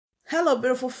Hello,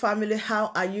 beautiful family.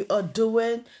 How are you all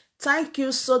doing? Thank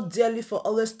you so dearly for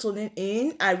always tuning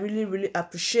in. I really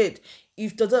appreciate.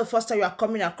 If today the first time you are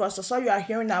coming across us or you are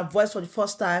hearing our voice for the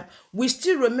first time, we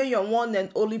still remain your one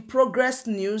and only Progress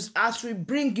News as we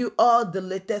bring you all the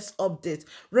latest updates.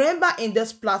 Remember, in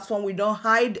this platform, we don't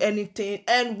hide anything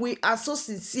and we are so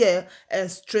sincere and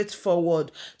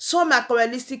straightforward. So, my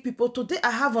realistic people, today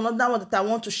I have another one that I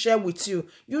want to share with you.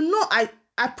 You know, I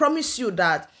promise you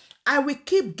that I will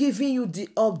keep giving you the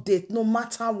update no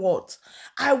matter what.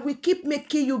 I will keep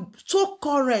making you so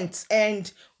current,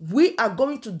 and we are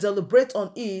going to deliberate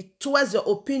on it towards your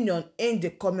opinion in the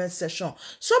comment section.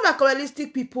 So, my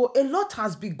realistic people, a lot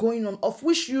has been going on, of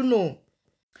which you know.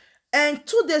 And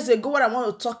 2 days ago, what I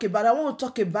want to talk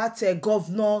about,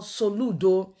 Governor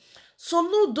Soludo.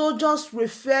 Soludo just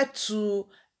referred to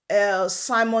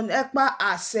Simon Ekpa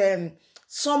as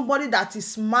somebody that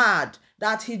is mad,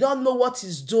 that he don't know what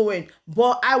he's doing.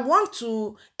 But I want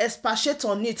to expatiate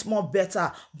on it more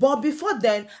better. But before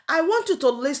then, I want you to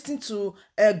listen to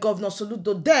Governor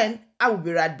Soludo. Then I will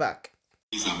be right back.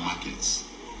 These are markets.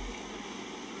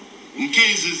 In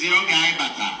case is your guy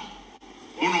bata,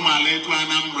 unumale to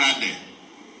Anambra de.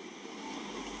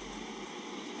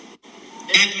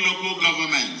 8 local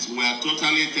governments were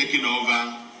totally taken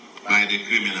over by the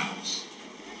criminals.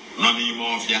 None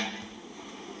more of ya.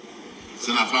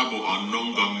 Senafabo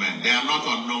unknown government. They are not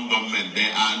unknown government.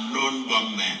 They are known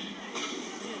government.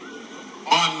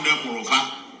 On the Murufa,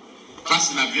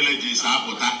 Kasina villages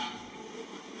Abuta.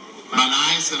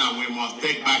 Manaisana, we must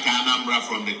take back Anambra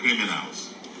from the criminals.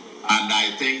 And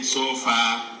I think so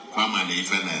far, Famani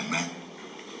Feneme.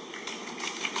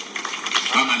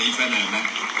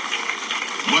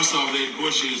 Most of the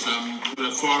bushes and the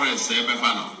forests,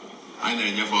 I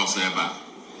never Seba.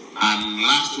 And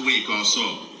last week or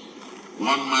so,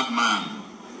 one madman,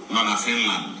 not a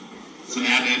Finland, so they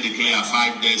had to declare a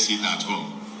 5-day sit at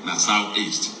home in the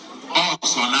southeast.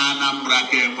 Also, Anambra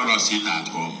came for a sit at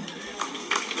home.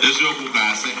 There's your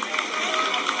Kukase.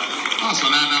 Also,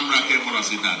 Anambra came for a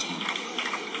sit at home.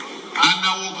 And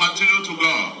I will continue to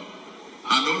go.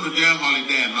 And on the day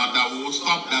holiday, not that we will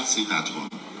stop that sit at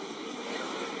home.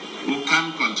 We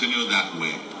can't continue that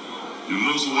way. You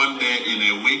lose one day in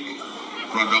a week,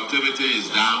 productivity is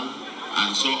down,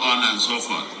 and so on and so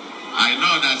forth. I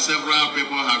know that several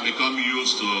people have become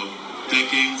used to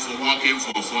working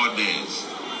for 4 days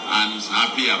and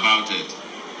happy about it.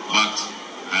 But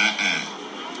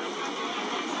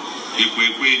if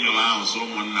we queen your house,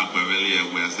 someone na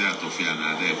pavilion we are there to fear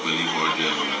na there peli for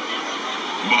them.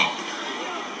 But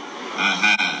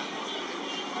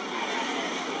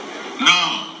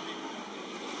now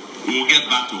we'll get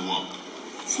back to work,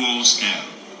 full scale,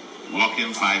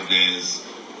 working 5 days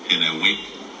in a week.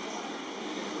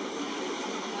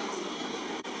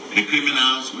 The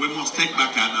criminals, we must take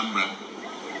back Anambra.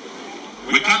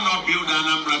 We cannot build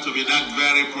Anambra to be that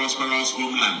very prosperous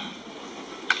homeland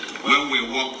when we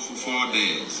work for 4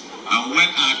 days and when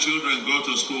our children go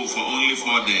to school for only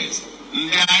 4 days.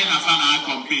 I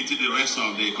compete in the rest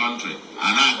of the country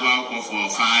and I go out for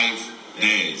 5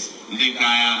 days.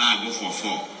 I go for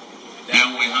 4.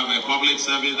 Then we have a public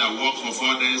service that works for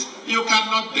 4 days. You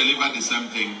cannot deliver the same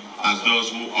thing as those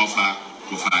who offer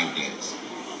for 5 days.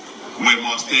 We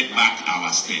must take back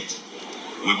our state.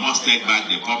 We must take back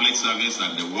the public service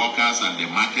and the workers and the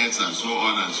markets and so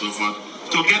on and so forth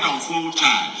to get on full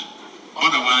charge.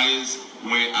 Otherwise,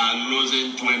 we are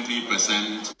losing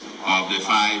 20% of the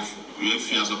 5.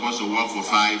 If you're supposed to work for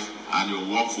 5 and you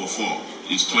work for 4,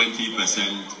 it's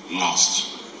 20%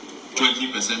 lost.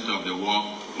 20% of the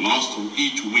work lost to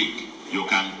each week. You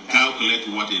can calculate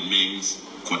what it means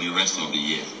for the rest of the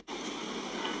year.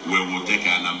 We will take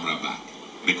Anambra back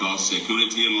because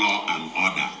security, law and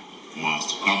order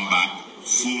must come back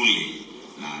fully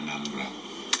in Anambra.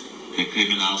 The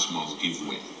criminals must give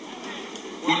way.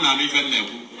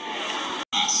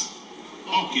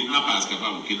 Kidnappers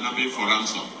kidnapping for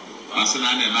ransom.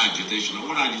 Personal agitation.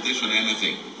 What agitation?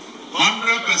 Anything.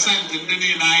 100% in the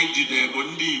Nigeria,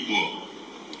 Bondibo.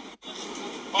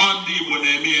 On the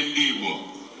Bonemi and Dibo.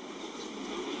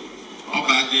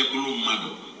 About the blue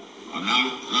model. On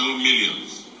now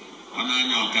millions. On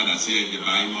our Okada said the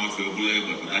buy more for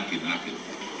blue for that kidnapping.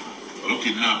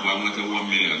 Kidnap 1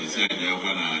 million. He said they're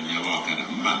going to Okada.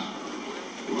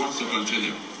 He wants to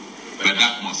continue. But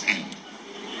that must end.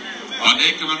 On the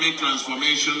economic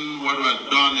transformation, what was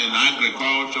done in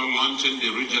agriculture, launching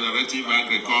the regenerative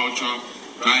agriculture,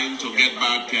 trying to get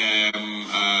back a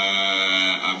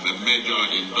major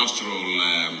industrial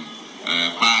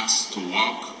parks to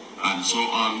work, and so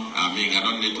on. I mean, I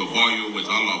don't need to bore you with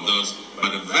all of those,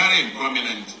 but a very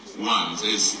prominent wants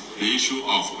is the issue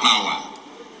of power.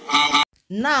 Power.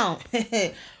 Now,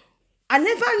 I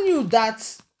never knew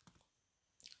that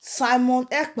Simon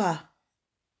Ekpa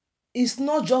is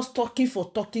not just talking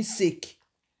for talking's sake.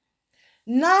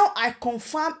 Now I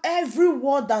confirm every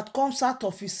word that comes out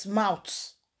of his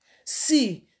mouth.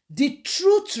 See, the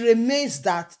truth remains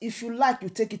that if you like, you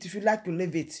take it. If you like, you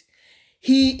leave it.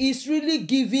 He is really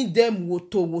giving them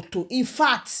wotowoto. In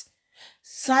fact,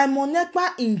 Simon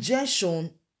Ekpa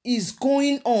injection is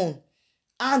going on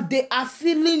and they are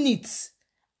feeling it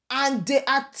and they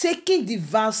are taking the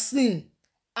vaccine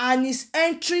and it's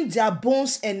entering their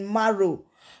bones and marrow.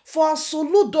 For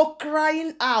Soludo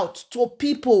crying out to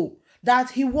people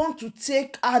that he want to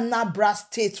take Anambra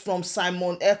state from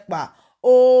Simon Ekpa.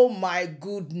 Oh my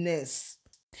goodness.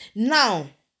 Now,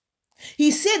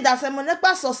 he said that Simon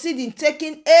Ekpa succeeded in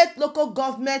taking 8 local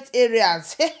government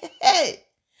areas.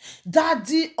 That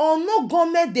the unknown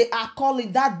government they are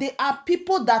calling, that they are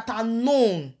people that are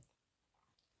known.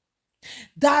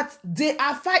 That they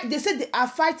say they are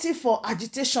fighting for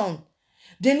agitation.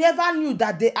 They never knew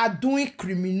that they are doing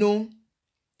criminal.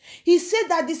 He said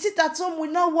that the sit at home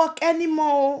will not work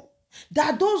anymore.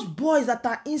 That those boys that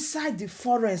are inside the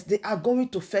forest, they are going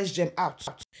to fetch them out.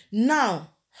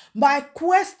 Now, my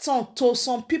question to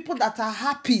some people that are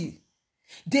happy,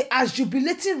 they are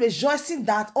jubilating, rejoicing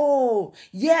that, oh,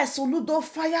 yes, Soludo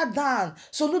fire down.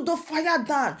 Soludo fire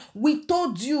down. We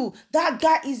told you that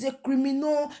guy is a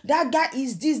criminal. That guy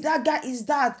is this. That guy is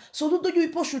that. Soludo, you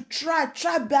people should try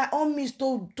by all means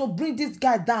to bring this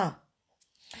guy down.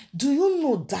 Do you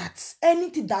know that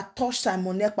anything that touched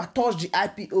Simon Ekpa touched the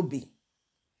IPOB?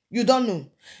 You don't know.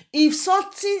 If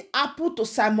something happened to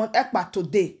Simon Ekpa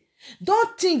today,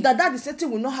 don't think that the same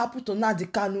thing will not happen to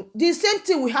Nnamdi Kanu. The same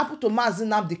thing will happen to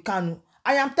Nnamdi Kanu.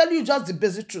 I am telling you just the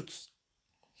basic truth.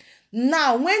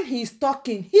 Now, when he is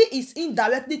talking, he is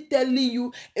indirectly telling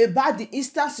you about the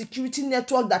Eastern Security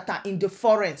Network that are in the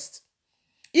forest.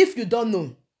 If you don't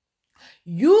know,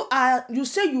 you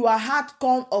say you are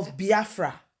hardcore of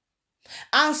Biafra.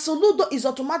 And Soludo is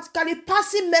automatically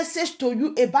passing message to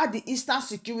you about the Eastern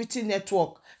Security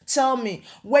Network. Tell me,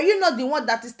 were you not the one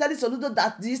that is telling Soludo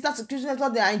that the Eastern Security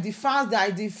Network, they are in the farms, they are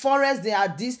in the forest, they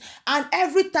are this, and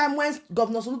every time when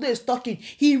Governor Soludo is talking,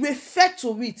 he referred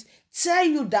to it, tell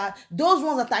you that those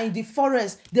ones that are in the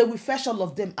forest, they will fetch all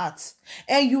of them out.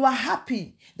 And you are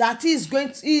happy that he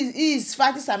is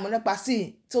fighting Simon Ekpa.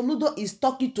 See, Soludo is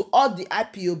talking to all the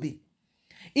IPOB.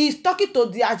 He is talking to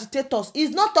the agitators. He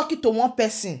is not talking to one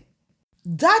person.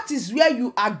 That is where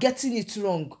you are getting it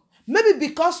wrong. Maybe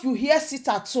because you hear sit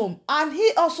at home. And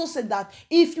he also said that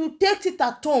if you take it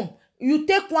at home, you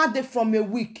take one day from a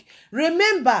week.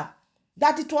 Remember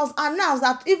that it was announced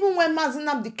that even when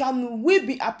Nnamdi Kanu will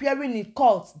be appearing in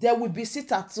court, there will be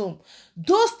sit at home.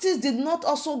 Those things did not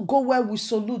also go well with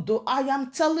Soludo. I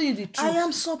am telling you the truth. I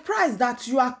am surprised that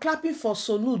you are clapping for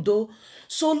Soludo.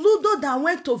 Soludo that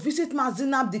went to visit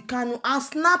Nnamdi Kanu and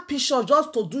snap pictures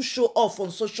just to do show off on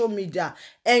social media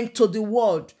and to the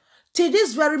world. Till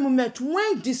this very moment,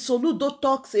 when the Soludo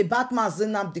talks about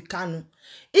Nnamdi Kanu,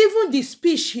 even the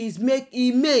speech he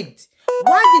made,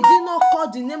 why did he not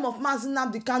call the name of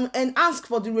Nnamdi Kanu and ask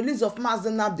for the release of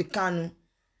Nnamdi Kanu?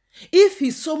 If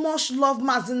he so much loved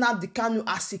Nnamdi Kanu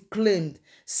as he claimed,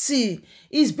 see,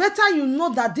 it's better you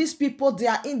know that these people, they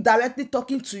are indirectly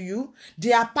talking to you,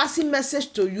 they are passing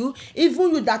message to you,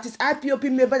 even you that is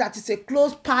IPOP member, that is a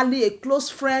close pally, a close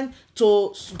friend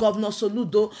to Governor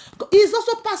Soludo, he's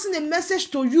also passing a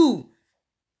message to you.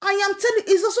 I am telling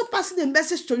you, he's also passing a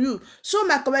message to you. So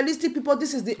my realistic people,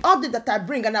 this is the update that I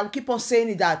bring, and I will keep on saying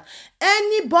it, that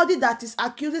anybody that is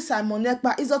accusing Simon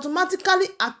Ekpa is automatically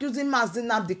accusing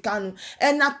Nnamdi Kanu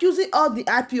and accusing all the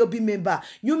IPOB member.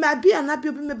 You might be an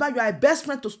IPOB member, you are a best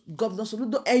friend to Governor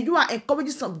Soludo, and you are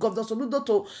encouraging some Governor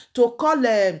Soludo to call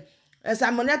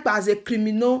Simon Ekpa as a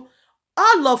criminal.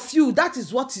 All of you, that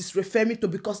is what he's referring to,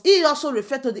 because he also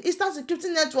referred to the Eastern Security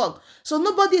Network. So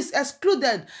nobody is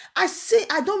excluded.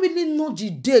 I don't really know the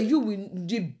day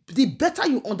the better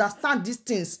you understand these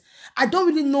things. I don't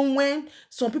really know when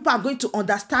some people are going to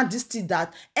understand this thing,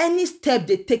 that any step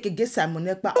they take against Simon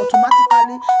Ekpa,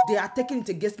 automatically they are taking it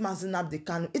against Nnamdi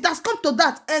Kanu. It has come to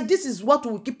that, and this is what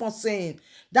we keep on saying.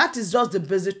 That is just the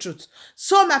basic truth.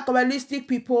 So my realistic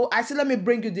people, I say let me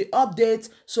bring you the update.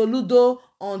 Soludo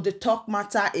on the talk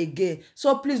matter again.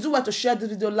 So please do want to share this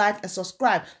video, like and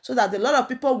subscribe, so that a lot of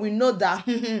people will know that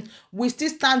we still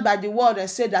stand by the word and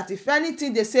say that if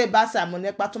anything they say about Simon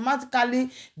Ekpa, automatically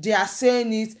they are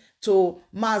saying it to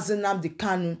Nnamdi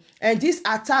Kanu. And this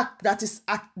attack that is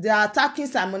they are attacking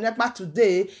Simon Ekpa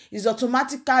today is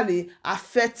automatically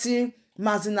affecting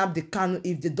Nnamdi Kanu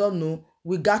if they don't know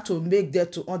we got to make them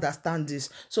to understand this.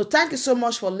 So thank you so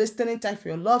much for listening. Thank you for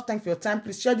your love. Thank you for your time.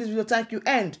 Please share this video. Thank you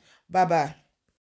and bye-bye.